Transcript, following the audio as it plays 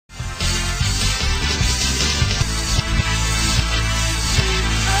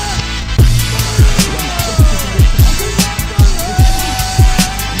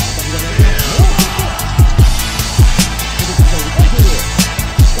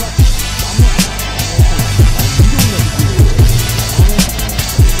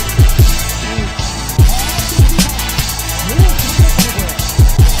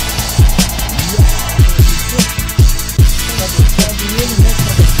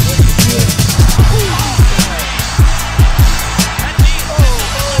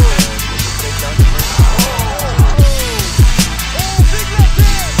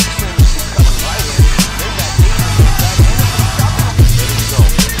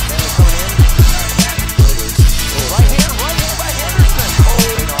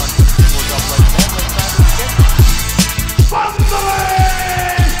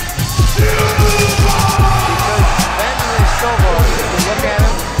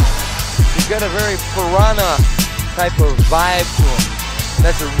got a very piranha type of vibe to him.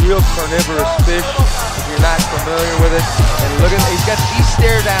 That's a real carnivorous fish if you're not familiar with it. And look at, he's got these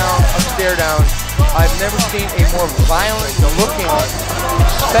stare down, up stare down. I've never seen a more violent looking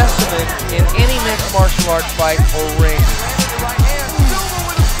specimen in any mixed martial arts fight or ring. Right hand,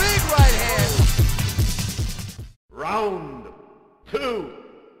 Silva with a big right hand. Round 2,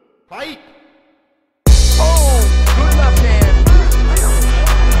 fight. Oh, good left hand.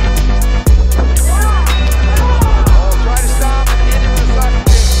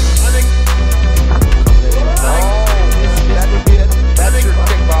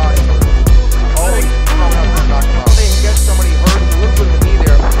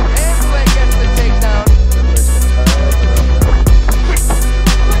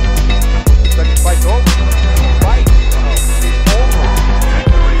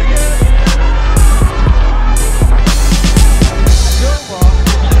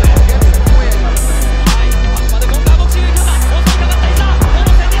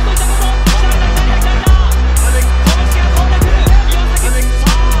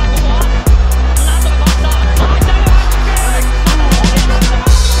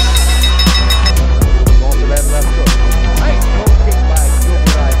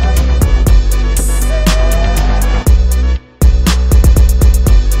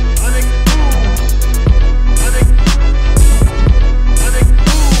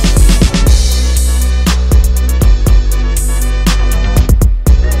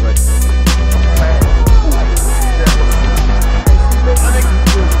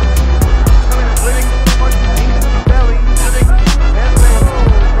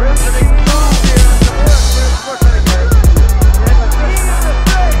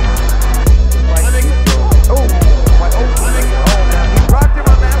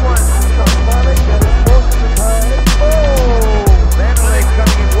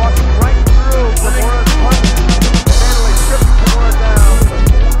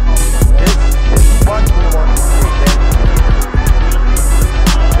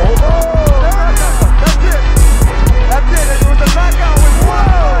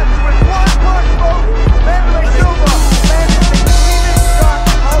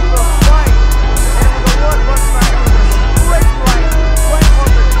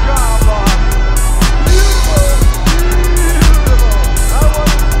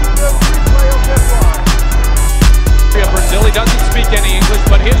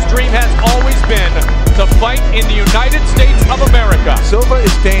 In the United States of America. Silva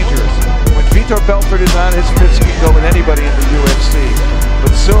is dangerous. When Vitor Belfort is on, his fists can go with anybody in the UFC.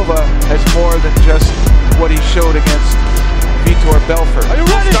 But Silva has more than just what he showed against Vitor Belfort. Are you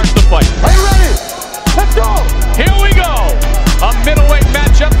ready? Starts the fight. Are you ready? Let's go! Here we go! A middleweight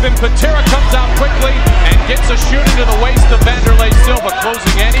matchup, then Patera comes out quickly and gets a shoot into the waist of Wanderlei Silva,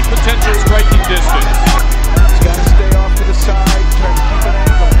 closing any potential striking distance. He's got to stay off to the side, try to keep an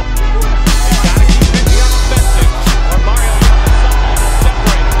angle.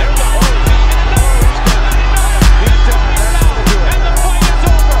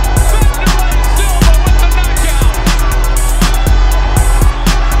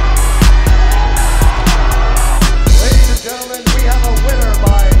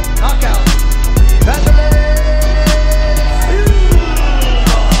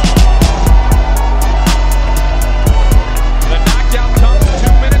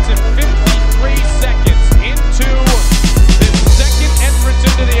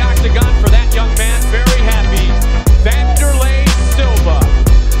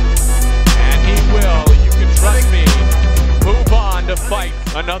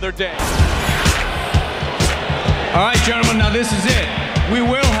 Another day. All right, gentlemen, now this is it. We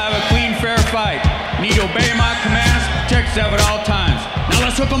will have a clean, fair fight. You need to obey my commands, protect yourself at all times. Now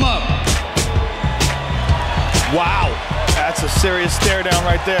let's hook them up. Wow, that's a serious stare down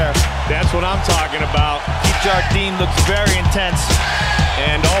right there. That's what I'm talking about. Jardine looks very intense.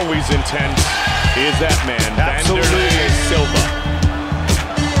 And always intense is that man, Wanderlei Silva.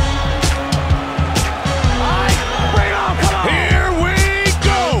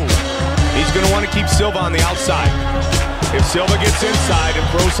 Keep Silva on the outside. If Silva gets inside and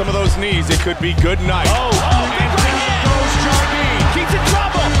throws some of those knees, it could be good night. And there goes Jardine. Keith's in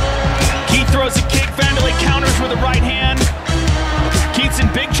trouble. Keith throws a kick. Wanderlei counters with a right hand. Keith's in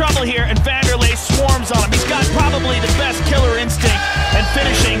big trouble here, and Wanderlei swarms on him. He's got probably the best killer instinct and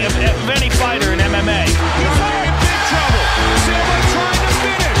finishing of any fighter in MMA. He's in big trouble. Silva trying to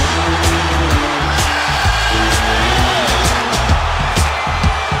finish.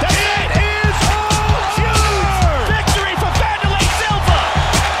 Victory for Wanderlei Silva!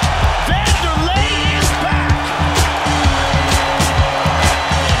 Wanderlei is back!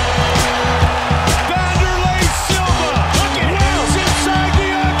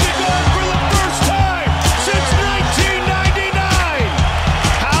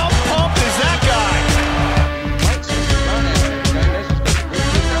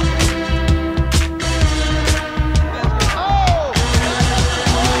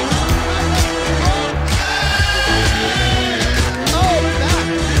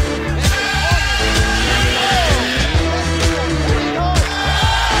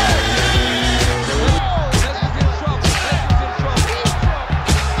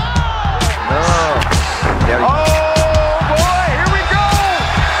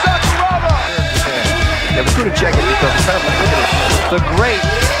 The great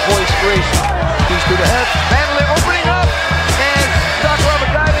voice Gracie. He's to the head. Wanderlei opening up. And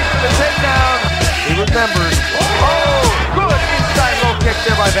Silva diving for the takedown. He remembers. Oh, good inside low kick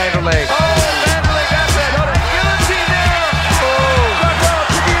there by Wanderlei. Oh, Wanderlei got that. Oh, the guillotine there. Oh, Silva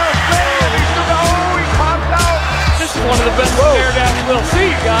to the Australian. He's to the he popped out. This is one of the best stare downs we'll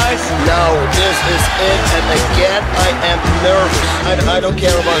see, guys. No, this is it. And again, I am nervous. I don't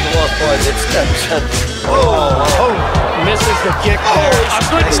care about the lost points. It's Misses the kick there. A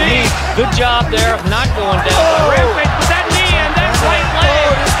good knee. Good job there of not going down. Rampage with that knee and that right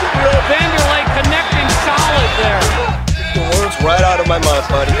leg. Wanderlei connecting solid there. the words right out of my mouth,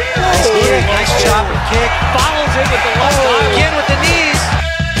 buddy. Nice kick, nice chop and kick. Follows it with the left eye. Again with the knees.